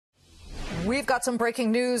We've got some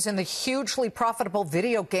breaking news in the hugely profitable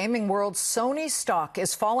video gaming world. Sony stock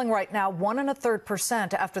is falling right now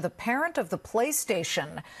 1.33% after the parent of the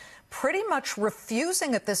PlayStation pretty much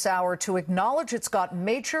refusing at this hour to acknowledge it's got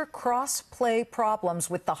major cross-play problems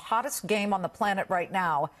with the hottest game on the planet right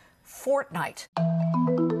now, Fortnite.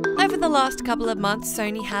 Over the last couple of months,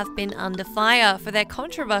 Sony have been under fire for their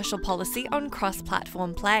controversial policy on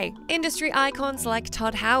cross-platform play. Industry icons like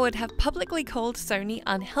Todd Howard have publicly called Sony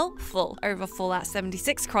unhelpful over Fallout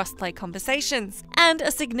 76 cross-play conversations, and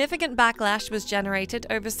a significant backlash was generated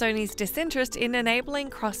over Sony's disinterest in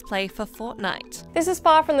enabling cross-play for Fortnite. This is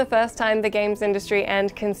far from the first time the games industry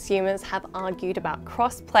and consumers have argued about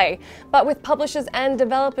cross-play, but with publishers and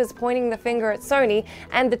developers pointing the finger at Sony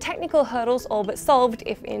and the technical hurdles all but solved,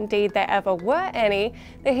 if indeed there ever were any,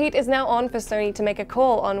 the heat is now on for Sony to make a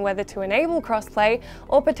call on whether to enable crossplay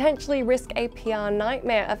or potentially risk a PR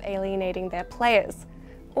nightmare of alienating their players.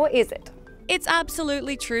 Or is it? It's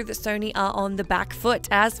absolutely true that Sony are on the back foot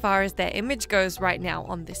as far as their image goes right now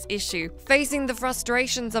on this issue, facing the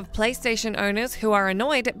frustrations of PlayStation owners who are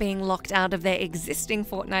annoyed at being locked out of their existing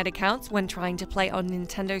Fortnite accounts when trying to play on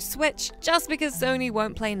Nintendo Switch, just because Sony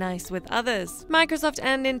won't play nice with others. Microsoft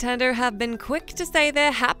and Nintendo have been quick to say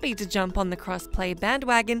they're happy to jump on the cross-play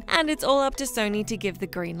bandwagon, and it's all up to Sony to give the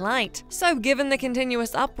green light. So given the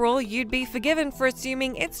continuous uproar, you'd be forgiven for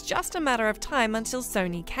assuming it's just a matter of time until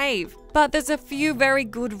Sony cave. But there's a few very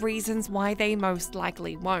good reasons why they most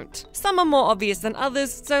likely won't. Some are more obvious than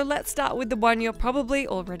others, so let's start with the one you're probably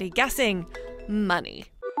already guessing: money.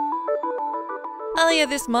 Earlier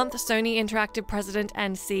this month, Sony Interactive President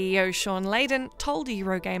and CEO Sean Layden told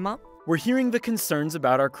Eurogamer, "We're hearing the concerns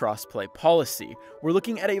about our crossplay policy. We're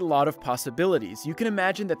looking at a lot of possibilities. You can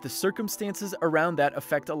imagine that the circumstances around that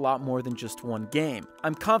affect a lot more than just one game.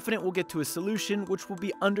 I'm confident we'll get to a solution which will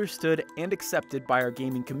be understood and accepted by our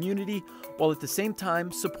gaming community, while at the same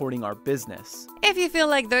time supporting our business." If you feel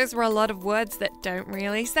like those were a lot of words that don't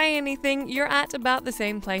really say anything, you're at about the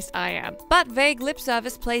same place I am. But vague lip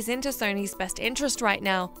service plays into Sony's best interest right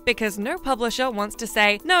now, because no publisher wants to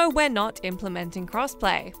say, "No, we're not implementing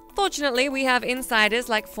crossplay." Fortunately, we have insiders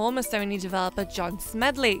like former Sony developer John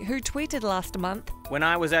Smedley, who tweeted last month, "When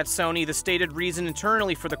I was at Sony, the stated reason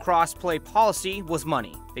internally for the cross-play policy was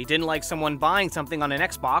money. They didn't like someone buying something on an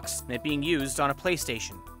Xbox and it being used on a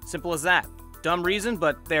PlayStation. Simple as that. Dumb reason,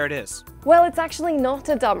 but there it is." Well, it's actually not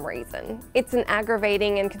a dumb reason. It's an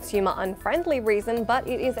aggravating and consumer-unfriendly reason, but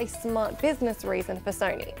it is a smart business reason for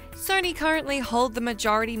Sony. Sony currently hold the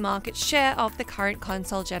majority market share of the current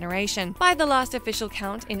console generation. By the last official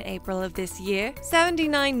count in April of this year,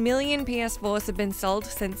 79 million PS4s have been sold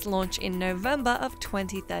since launch in November of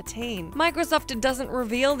 2013. Microsoft doesn't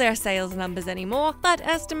reveal their sales numbers anymore, but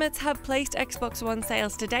estimates have placed Xbox One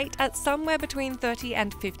sales to date at somewhere between 30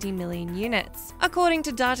 and 50 million units. According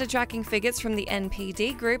to data tracking figures from the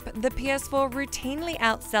NPD group, the PS4 routinely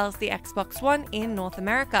outsells the Xbox One in North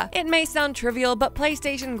America. It may sound trivial, but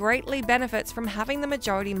PlayStation greatly benefits from having the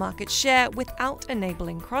majority market share without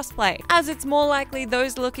enabling crossplay, as it's more likely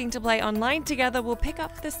those looking to play online together will pick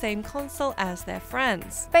up the same console as their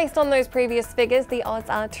friends. Based on those previous figures, the odds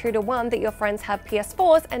are 2 to 1 that your friends have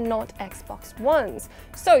PS4s and not Xbox Ones.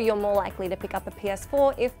 So you're more likely to pick up a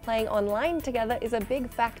PS4 if playing online together is a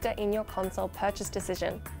big factor in your console purchase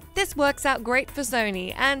decision. This works out great for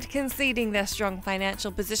Sony, and conceding their strong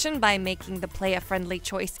financial position by making the player-friendly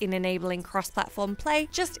choice in enabling cross-platform play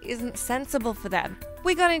just isn't sensible for them.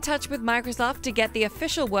 We got in touch with Microsoft to get the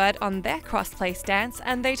official word on their cross-play stance,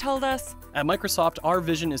 and they told us, "At Microsoft, our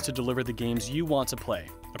vision is to deliver the games you want to play,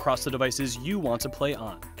 across the devices you want to play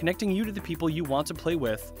on, connecting you to the people you want to play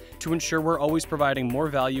with to ensure we're always providing more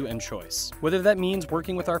value and choice. Whether that means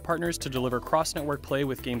working with our partners to deliver cross-network play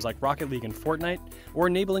with games like Rocket League and Fortnite, or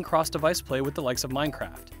enabling cross-device play with the likes of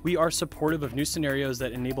Minecraft, we are supportive of new scenarios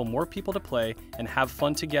that enable more people to play and have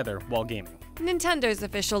fun together while gaming." Nintendo's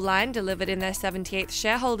official line, delivered in their 78th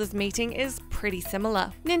shareholders meeting, is pretty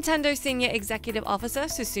similar. Nintendo Senior Executive Officer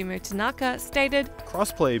Susumu Tanaka stated,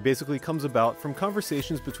 "Crossplay basically comes about from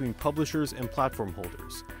conversations between publishers and platform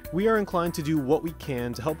holders. We are inclined to do what we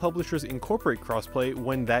can to help publishers incorporate crossplay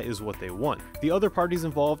when that is what they want. The other parties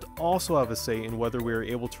involved also have a say in whether we are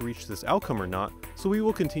able to reach this outcome or not, so we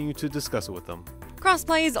will continue to discuss it with them."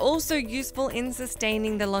 Crossplay is also useful in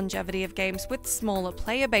sustaining the longevity of games with smaller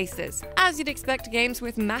player bases. As you'd expect, games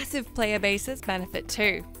with massive player bases benefit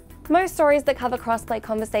too. Most stories that cover crossplay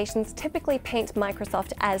conversations typically paint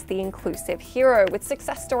Microsoft as the inclusive hero, with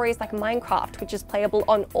success stories like Minecraft, which is playable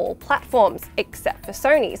on all platforms, except for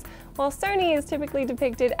Sony's, while Sony is typically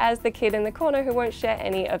depicted as the kid in the corner who won't share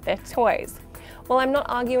any of their toys. While I'm not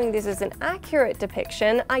arguing this is an accurate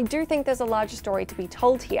depiction, I do think there's a larger story to be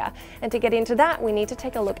told here, and to get into that, we need to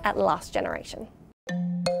take a look at last generation.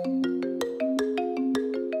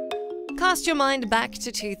 Cast your mind back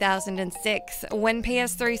to 2006, when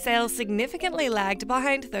PS3 sales significantly lagged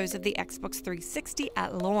behind those of the Xbox 360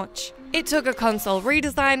 at launch. It took a console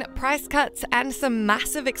redesign, price cuts, and some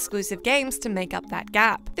massive exclusive games to make up that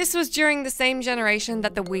gap. This was during the same generation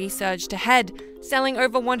that the Wii surged ahead, selling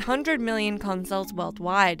over 100 million consoles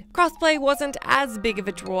worldwide. Crossplay wasn't as big of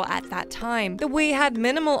a draw at that time. The Wii had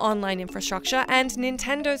minimal online infrastructure, and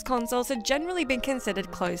Nintendo's consoles had generally been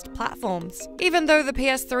considered closed platforms. Even though the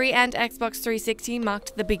PS3 and Xbox 360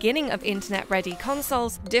 marked the beginning of internet-ready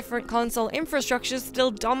consoles, different console infrastructures still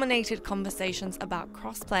dominated conversations about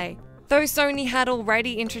crossplay. Though Sony had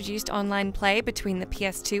already introduced online play between the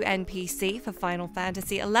PS2 and PC for Final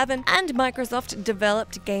Fantasy XI, and Microsoft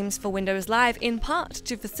developed games for Windows Live in part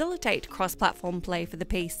to facilitate cross-platform play for the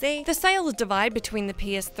PC, the sales divide between the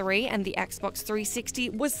PS3 and the Xbox 360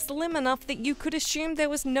 was slim enough that you could assume there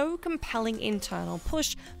was no compelling internal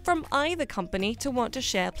push from either company to want to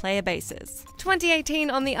share player bases.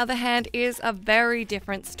 2018, on the other hand, is a very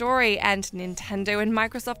different story, and Nintendo and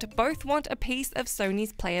Microsoft both want a piece of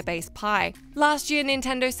Sony's player base pie. Last year,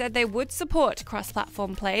 Nintendo said they would support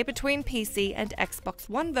cross-platform play between PC and Xbox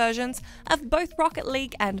One versions of both Rocket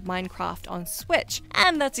League and Minecraft on Switch,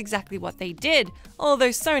 and that's exactly what they did, although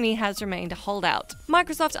Sony has remained a holdout.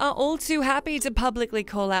 Microsoft are all too happy to publicly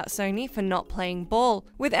call out Sony for not playing ball,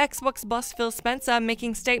 with Xbox boss Phil Spencer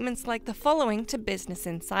making statements like the following to Business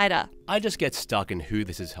Insider. I just get stuck in who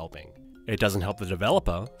this is helping. It doesn't help the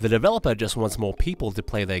developer just wants more people to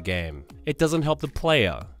play their game. It doesn't help the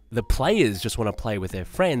player. The players just want to play with their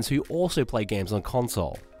friends who also play games on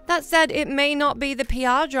console. That said, it may not be the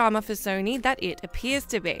PR drama for Sony that it appears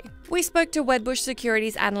to be. We spoke to Wedbush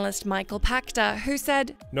Securities analyst Michael Pachter, who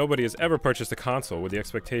said, "Nobody has ever purchased a console with the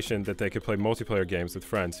expectation that they could play multiplayer games with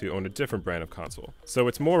friends who own a different brand of console. So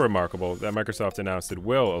it's more remarkable that Microsoft announced it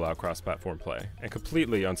will allow cross-platform play, and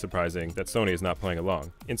completely unsurprising that Sony is not playing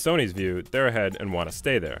along. In Sony's view, they're ahead and want to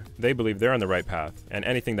stay there. They believe they're on the right path, and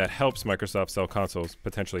anything that helps Microsoft sell consoles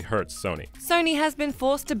potentially hurts Sony." Sony has been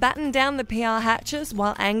forced to batten down the PR hatches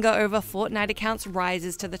while anger over Fortnite accounts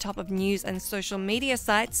rises to the top of news and social media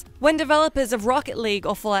sites. When developers of Rocket League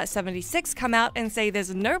or Fallout 76 come out and say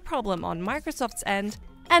there's no problem on Microsoft's end,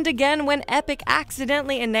 and again when Epic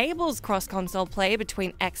accidentally enables cross-console play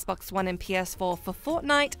between Xbox One and PS4 for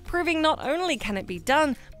Fortnite, proving not only can it be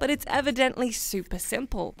done, but it's evidently super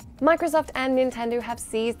simple. Microsoft and Nintendo have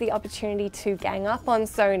seized the opportunity to gang up on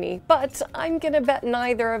Sony, but I'm gonna bet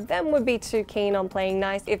neither of them would be too keen on playing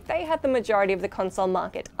nice if they had the majority of the console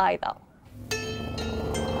market either.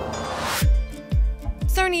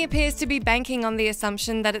 Sony appears to be banking on the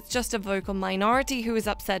assumption that it's just a vocal minority who is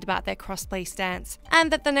upset about their crossplay stance,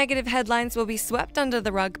 and that the negative headlines will be swept under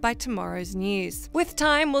the rug by tomorrow's news. With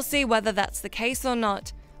time, we'll see whether that's the case or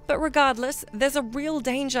not. But regardless, there's a real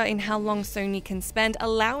danger in how long Sony can spend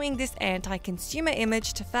allowing this anti-consumer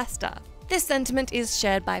image to fester. This sentiment is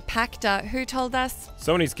shared by Pachter, who told us,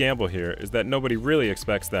 "Sony's gamble here is that nobody really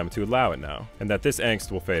expects them to allow it now, and that this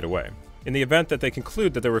angst will fade away. In the event that they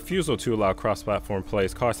conclude that their refusal to allow cross-platform play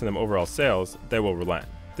is costing them overall sales, they will relent.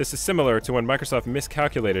 This is similar to when Microsoft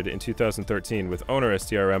miscalculated in 2013 with onerous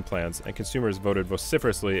DRM plans and consumers voted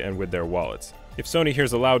vociferously and with their wallets. If Sony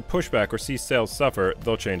hears a loud pushback or sees sales suffer,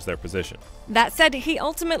 they'll change their position." That said, he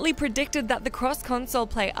ultimately predicted that the cross-console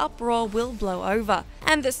play uproar will blow over,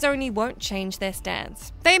 and that Sony won't change their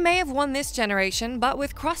stance. They may have won this generation, but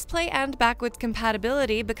with crossplay and backwards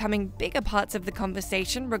compatibility becoming bigger parts of the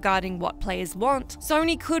conversation regarding what players want,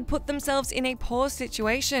 Sony could put themselves in a poor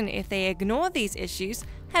situation if they ignore these issues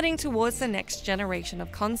heading towards the next generation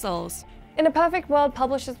of consoles. In a perfect world,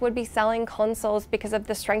 publishers would be selling consoles because of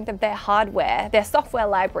the strength of their hardware, their software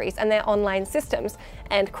libraries, and their online systems,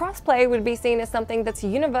 and crossplay would be seen as something that's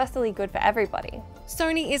universally good for everybody.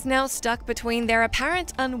 Sony is now stuck between their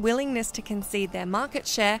apparent unwillingness to concede their market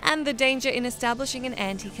share and the danger in establishing an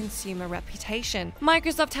anti-consumer reputation.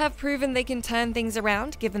 Microsoft have proven they can turn things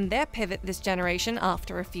around given their pivot this generation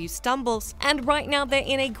after a few stumbles, and right now they're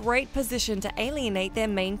in a great position to alienate their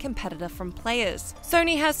main competitor from players.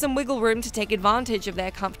 Sony has some wiggle room to take advantage of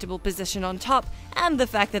their comfortable position on top, and the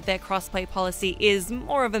fact that their crossplay policy is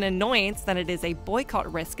more of an annoyance than it is a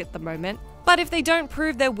boycott risk at the moment. But if they don't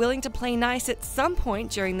prove they're willing to play nice at some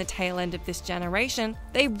point during the tail end of this generation,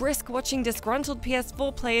 they risk watching disgruntled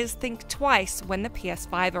PS4 players think twice when the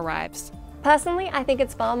PS5 arrives. Personally, I think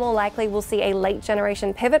it's far more likely we'll see a late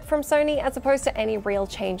generation pivot from Sony as opposed to any real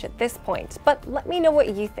change at this point, but let me know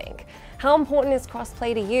what you think. How important is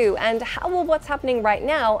crossplay to you, and how will what's happening right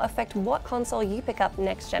now affect what console you pick up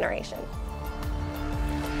next generation?